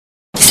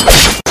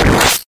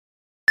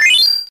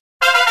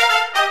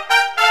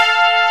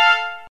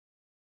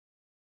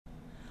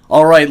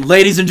Alright,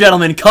 ladies and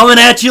gentlemen, coming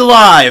at you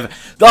live,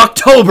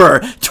 October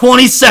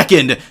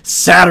 22nd,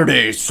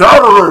 Saturday.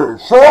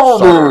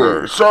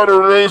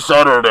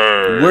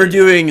 We're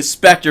doing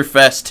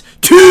Spectrefest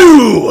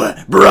 2,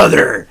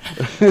 brother!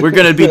 We're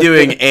going to be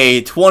doing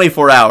a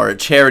 24-hour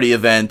charity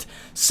event,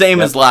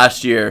 same as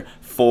last year,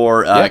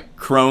 for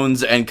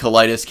Crohn's and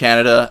Colitis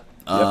Canada.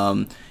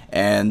 We're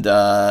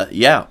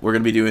going to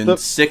be doing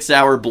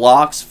 6-hour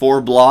blocks,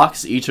 4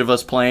 blocks, each of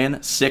us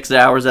playing 6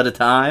 hours at a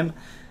time.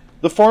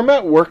 The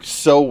format worked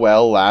so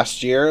well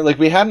last year. Like,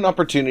 we had an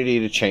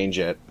opportunity to change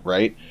it,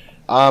 right?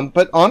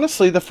 But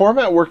honestly, the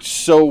format worked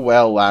so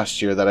well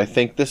last year that I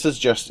think this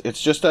is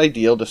it's just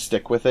ideal to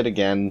stick with it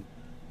again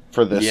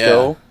for this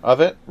go of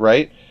it,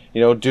 right?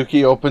 You know,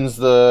 Dookie opens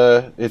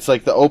it's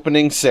like the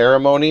opening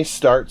ceremony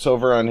starts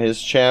over on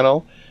his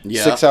channel.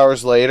 Yeah. 6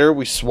 hours later,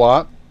 we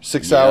swap.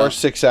 6 hours,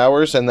 6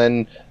 hours, and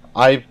then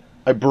I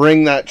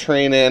bring that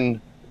train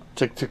in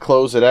to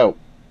close it out.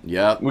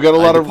 Yeah, we got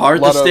I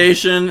depart the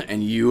station,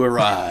 and you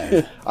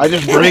arrive. I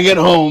just bring it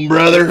home,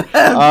 brother.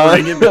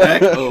 Bring it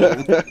back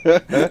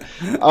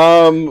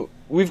home.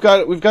 We've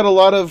got a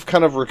lot of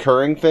kind of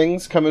recurring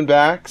things coming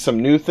back. Some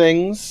new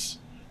things.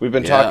 We've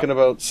been talking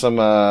about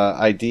some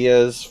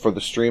ideas for the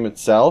stream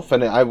itself,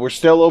 and we're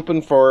still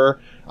open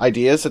for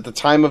ideas at the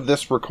time of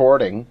this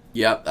recording.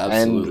 Yep,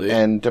 absolutely.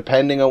 And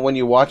depending on when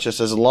you watch this,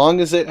 as long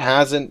as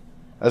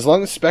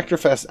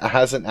Spectrefest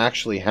hasn't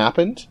actually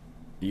happened.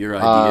 Your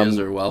ideas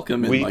are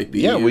welcome and might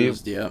be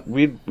used.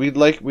 We'd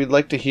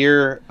like to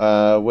hear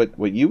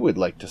what you would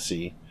like to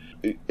see.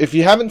 If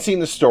you haven't seen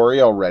the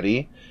story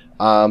already,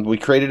 we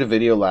created a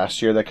video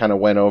last year that kind of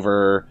went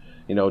over,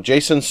 you know,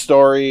 Jason's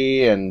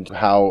story and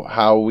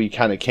how we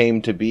kind of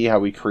came to be, how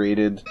we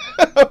created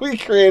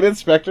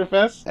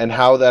Spectrefest, and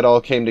how that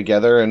all came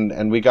together,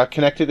 and we got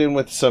connected in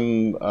with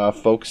some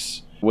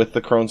folks with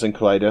the Crohn's and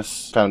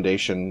Colitis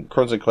Foundation,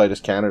 Crohn's and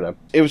Colitis Canada.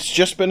 It's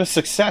just been a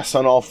success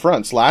on all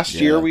fronts. Last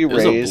year we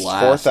raised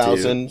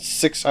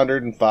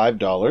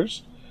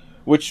 $4,605,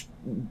 which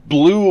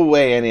blew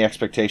away any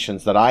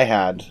expectations that I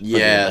had for the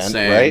event,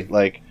 same. Right?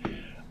 Like,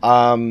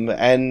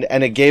 and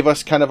it gave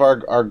us kind of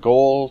our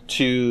goal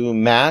to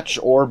match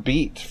or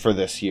beat for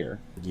this year.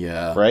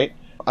 Yeah. Right?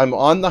 I'm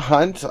on the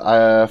hunt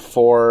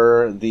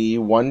for the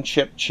One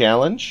Chip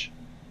Challenge.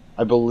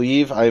 I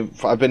believe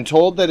I've been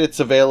told that it's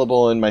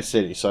available in my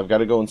city, so I've got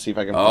to go and see if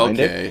I can find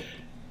it.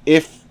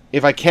 If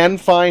I can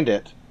find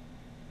it,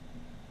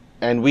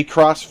 and we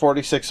cross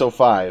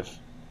 4605,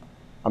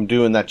 I'm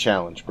doing that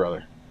challenge,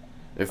 brother.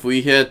 If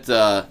we hit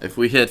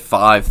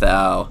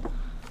 5,000,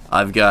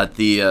 I've got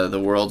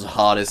the world's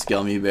hottest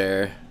gummy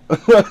bear.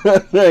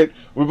 Right.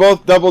 We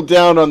both doubled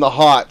down on the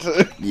hot.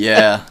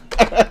 Yeah.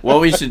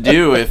 What we should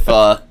do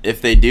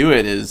if they do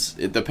it is,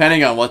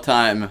 depending on what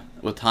time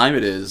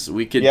it is,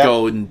 we could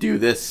go and do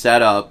this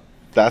setup.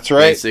 That's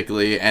right.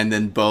 Basically, and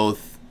then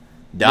both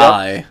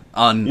die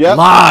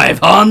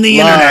live on the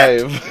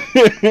internet.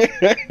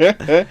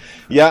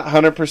 Yeah,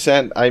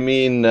 100%. I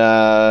mean,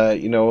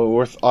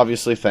 we're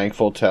obviously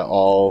thankful to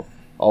all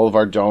of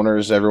our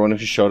donors, everyone who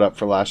showed up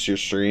for last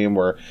year's stream.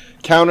 We're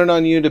counting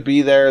on you to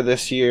be there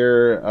this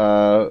year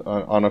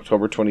on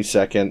October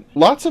 22nd.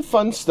 Lots of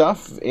fun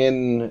stuff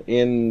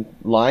in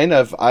line.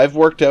 I've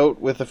worked out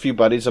with a few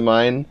buddies of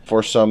mine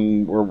for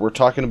some. We're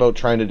talking about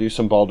trying to do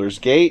some Baldur's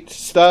Gate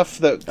stuff.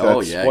 That's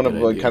one of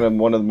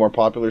the more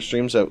popular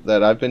streams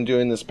that I've been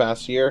doing this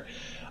past year.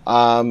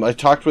 I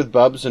talked with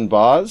Bubs and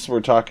Boz.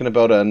 We're talking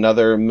about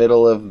another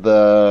middle of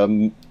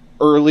the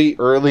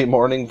early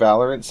morning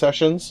Valorant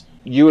sessions.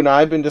 You and I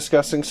have been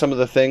discussing some of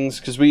the things,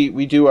 because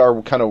we do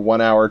our kind of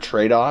 1 hour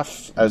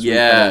trade-off as we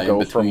kind of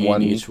go from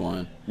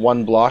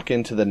one block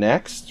into the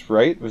next,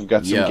 right? We've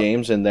got some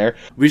games in there.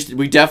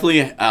 We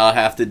definitely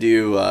have to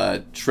do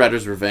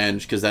Shredder's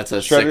Revenge, because that's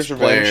a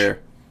six-player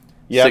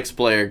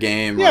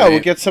game. Yeah, right? We'll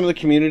get some of the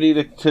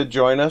community to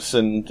join us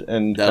and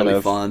that'll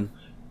be fun.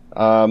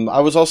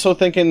 I was also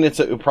thinking it's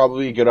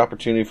probably a good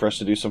opportunity for us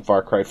to do some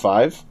Far Cry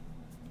 5.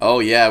 Oh,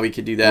 yeah, we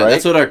could do that. Right?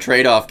 That's what our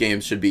trade-off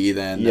games should be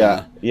then.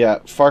 Yeah.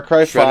 Far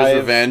Cry 5. Shredder's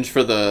Revenge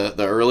for the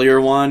earlier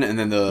one, and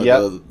then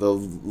the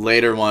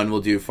later one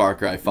we'll do Far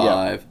Cry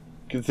 5.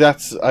 Because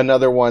that's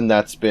another one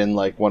that's been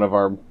like one of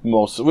our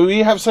most...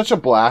 We have such a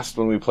blast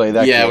when we play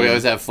that game. Yeah, we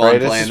always have fun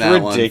playing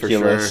that one, for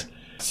sure.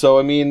 So,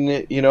 I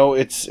mean, you know,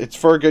 it's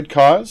for a good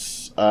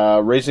cause.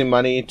 Raising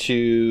money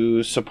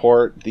to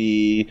support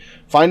the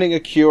finding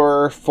a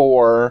cure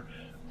for...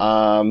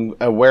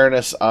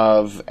 awareness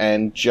of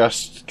and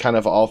just kind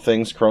of all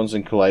things Crohn's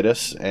and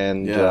Colitis,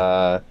 and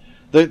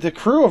the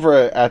crew over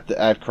at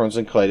Crohn's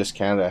and Colitis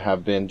Canada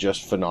have been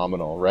just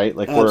phenomenal, right?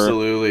 Like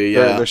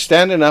they're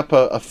standing up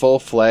a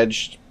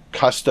full-fledged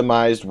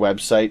customized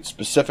website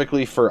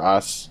specifically for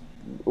us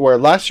where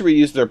last year we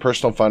used their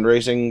personal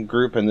fundraising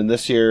group, and then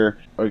this year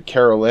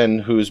Carolyn,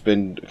 who's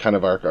been kind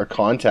of our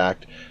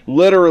contact,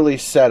 literally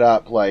set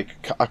up like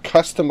a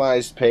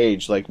customized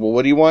page. Like, well,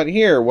 what do you want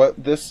here?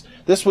 What this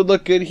would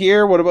look good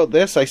here. What about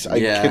this? I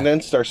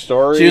condensed our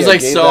story. She was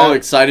like so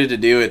excited to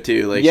do it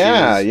too. Like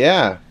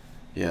yeah.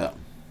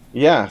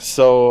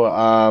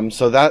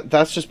 So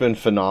that's just been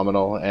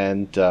phenomenal,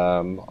 and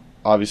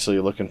obviously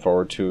looking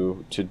forward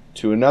to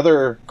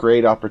another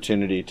great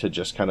opportunity to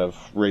just kind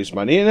of raise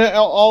money, and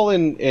all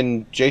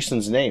in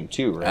Jason's name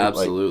too, right?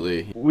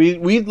 Absolutely. Like,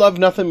 we'd love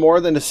nothing more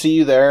than to see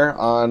you there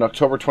on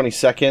October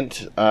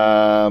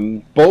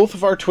 22nd. Both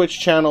of our Twitch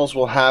channels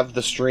will have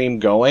the stream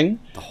going,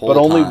 but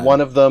only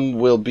one of them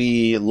will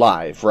be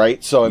live,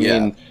 right? So I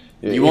mean,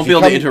 you won't be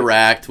able to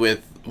interact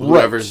with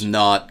whoever's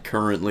not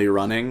currently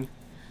running.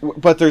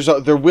 But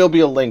there will be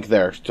a link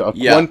there.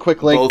 One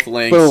quick link. Both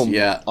links. Boom.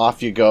 Yeah.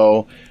 Off you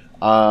go.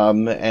 That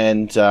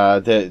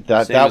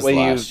way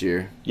last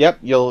year. Yep.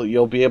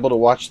 You'll be able to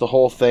watch the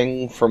whole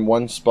thing from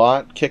one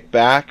spot. Kick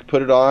back.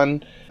 Put it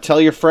on. Tell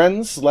your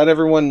friends. Let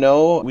everyone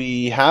know.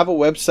 We have a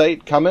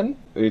website coming.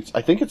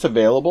 I think it's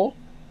available.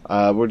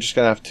 We're just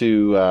gonna have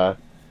to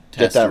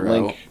get that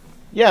link.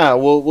 Yeah,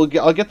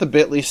 I'll get the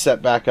Bitly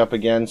set back up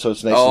again, so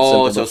it's nice and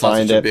simple to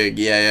find it. Big.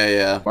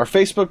 Yeah. Our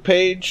Facebook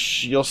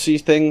page, you'll see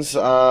things.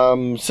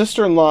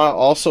 Sister-in-law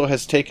also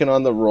has taken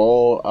on the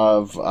role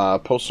of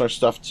posting our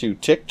stuff to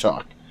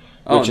TikTok,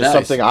 which is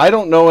something I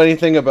don't know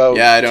anything about.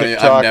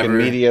 TikTok and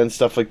media and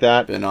stuff like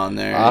that. Been on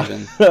there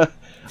even.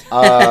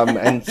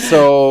 And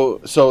so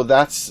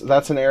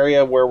that's an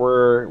area where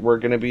we're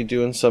going to be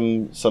doing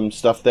some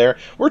stuff there.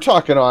 We're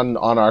talking on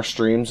our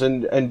streams,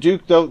 and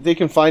Duke, though, they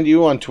can find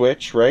you on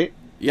Twitch, right?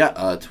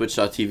 Yeah,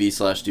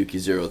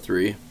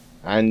 twitch.tv/Dukey03.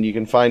 And you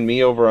can find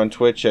me over on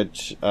Twitch at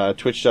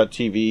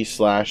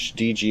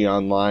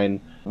twitch.tv/DGOnline.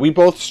 We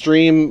both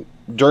stream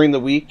during the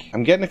week.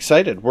 I'm getting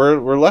excited.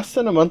 We're less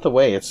than a month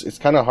away. It's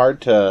kind of hard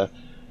to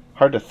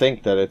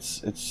think that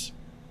it's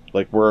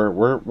like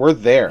we're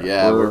there.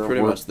 Yeah, we're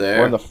pretty much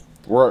there.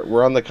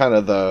 We're on the kind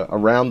of the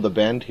around the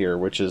bend here,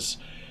 which is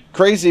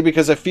crazy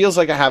because it feels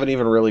like I haven't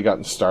even really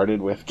gotten started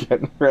with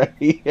getting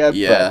ready yet.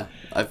 Yeah,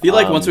 but, I feel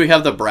like once we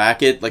have the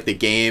bracket, like the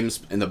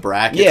games and the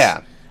brackets,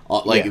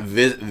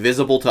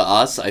 visible to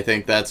us, I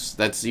think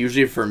that's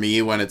usually for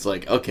me when it's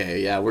like,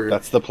 okay,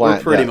 that's the plan.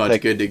 We're pretty much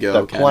good to go.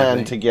 The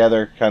plan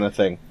together kind of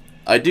thing.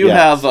 I do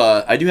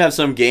have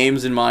some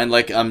games in mind.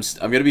 Like I'm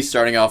going to be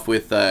starting off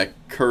with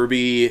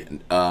Kirby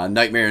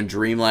Nightmare in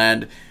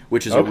Dreamland,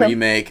 which is a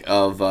remake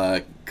of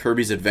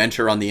Kirby's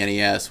Adventure on the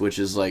NES, which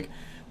is like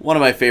one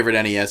of my favorite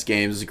NES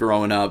games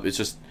growing up. It's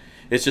just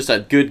a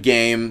good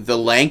game. The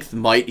length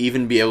might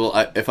even be able,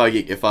 if I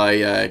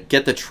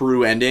get the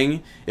true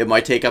ending, it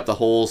might take up the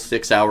whole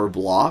 6-hour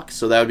block.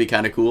 So that would be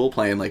kind of cool,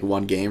 playing like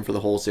one game for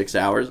the whole 6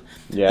 hours.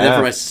 Yeah. And then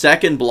for my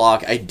second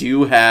block, I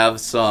do have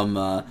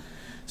some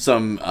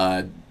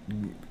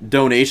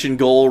donation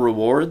goal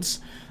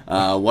rewards.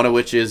 One of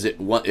which is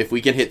if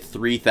we can hit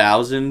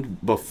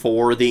 3,000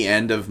 before the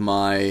end of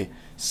my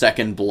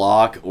second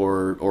block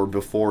or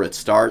before it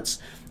starts,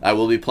 I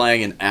will be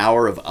playing an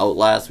hour of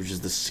Outlast, which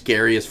is the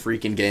scariest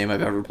freaking game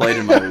I've ever played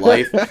in my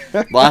life.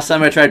 Last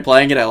time I tried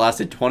playing it, I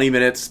lasted 20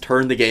 minutes,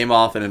 turned the game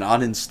off, and then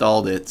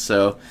uninstalled it.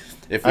 So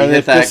if we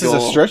hit that this goal,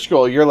 is a stretch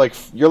goal, you're like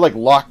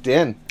locked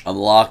in. I'm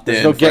locked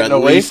in for at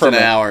least an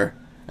hour.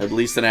 At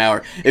least an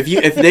hour.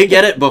 If they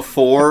get it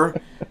before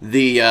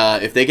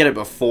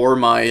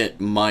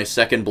my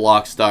second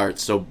block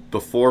starts, so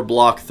before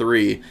block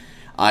 3,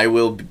 I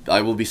will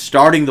be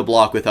starting the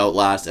block with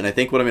Outlast, and I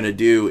think what I'm going to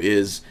do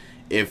is,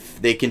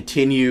 if they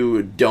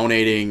continue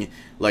donating,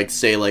 like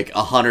say like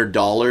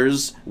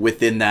 $100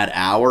 within that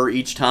hour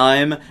each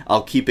time,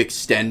 I'll keep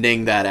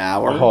extending that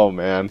hour. Oh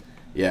man.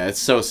 Yeah,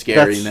 it's so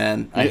scary,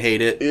 man. I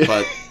hate it,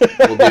 but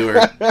we'll do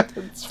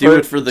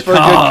it for the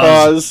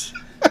cause.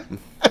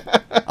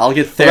 I'll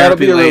get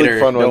therapy later.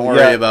 Really Don't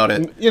worry about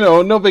it.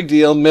 No big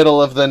deal.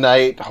 Middle of the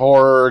night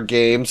horror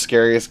game,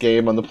 scariest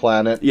game on the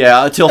planet.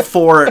 Yeah, till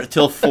 4 a.m.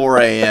 4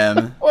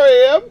 a.m.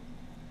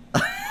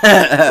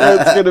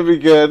 That's gonna be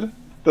good.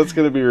 That's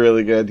gonna be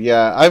really good.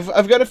 Yeah,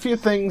 I've got a few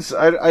things.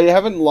 I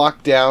haven't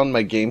locked down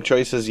my game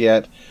choices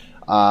yet,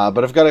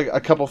 but I've got a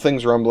couple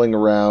things rumbling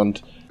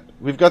around.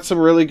 We've got some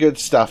really good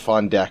stuff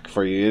on deck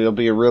for you. It'll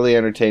be really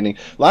entertaining.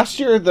 Last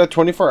year, the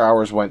 24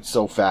 hours went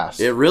so fast.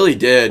 It really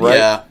did. Right?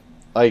 Yeah.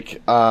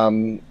 Like,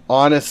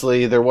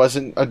 honestly, there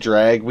wasn't a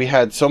drag. We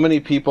had so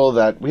many people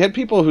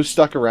who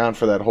stuck around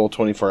for that whole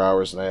 24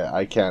 hours, and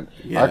I can't.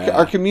 Yeah.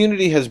 Our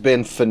community has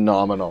been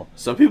phenomenal.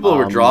 Some people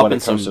were dropping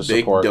some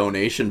big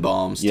donation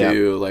bombs,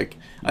 too. Like,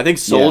 I think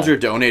Soldier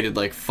donated,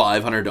 like,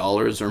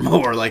 $500 or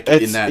more, like,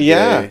 in that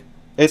day.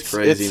 It's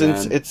crazy,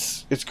 man.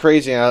 It's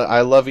crazy. I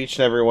love each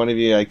and every one of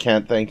you. I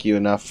can't thank you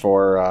enough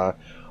for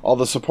all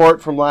the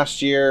support from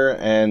last year,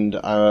 and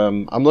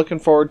I'm looking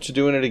forward to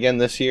doing it again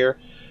this year.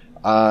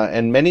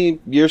 And many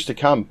years to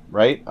come,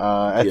 right?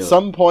 At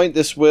some point,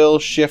 this will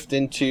shift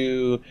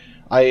into...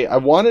 I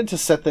wanted to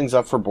set things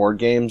up for board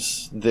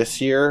games this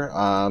year.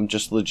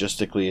 Just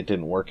logistically, it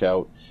didn't work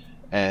out.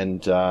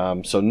 And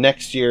so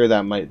next year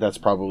that's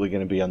probably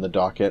going to be on the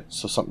docket.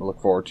 So something to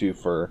look forward to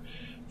for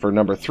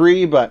number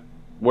 3. But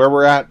where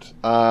we're at,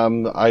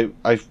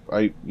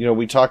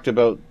 we talked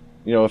about,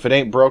 if it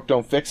ain't broke,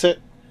 don't fix it.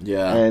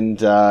 Yeah.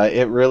 And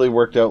it really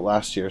worked out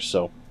last year.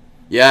 So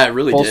yeah, it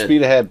really full did.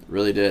 Speed ahead.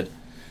 Really did.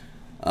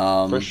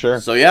 For sure.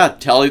 So yeah,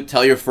 tell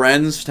your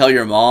friends, tell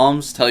your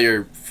moms, tell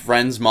your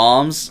friends'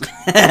 moms.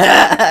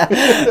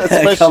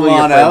 Especially Come your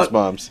on friends' out.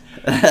 moms.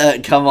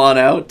 Come on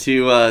out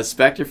to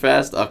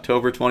Spectrefest,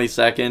 October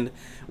 22nd.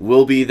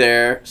 We'll be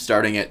there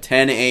starting at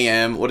 10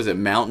 a.m. What is it,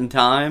 Mountain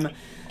Time?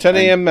 10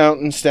 a.m.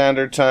 Mountain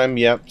Standard Time.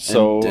 Yep.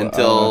 So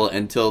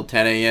until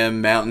 10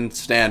 a.m. Mountain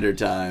Standard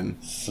Time.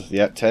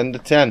 Yeah, 10 to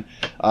 10.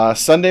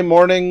 Sunday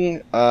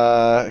morning,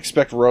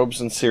 expect robes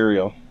and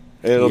cereal.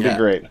 It'll be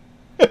great.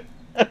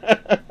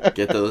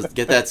 Get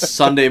that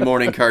Sunday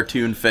morning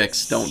cartoon fix.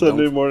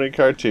 Sunday morning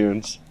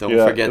cartoons. Don't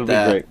forget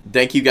that.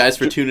 Thank you guys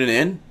for tuning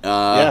in.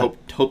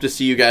 Hope to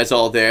see you guys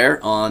all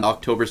there on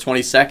October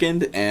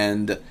 22nd,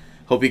 and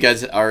hope you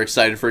guys are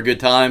excited for a good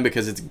time,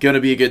 because it's gonna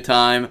be a good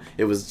time.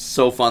 It was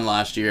so fun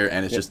last year,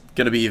 and it's just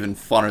gonna be even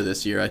funner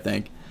this year, I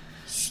think.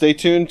 Stay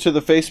tuned to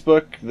the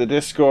Facebook, the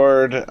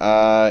Discord,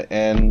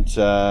 and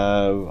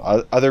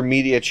other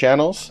media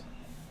channels,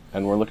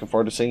 and we're looking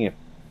forward to seeing you.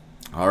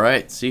 All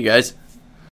right, see you guys.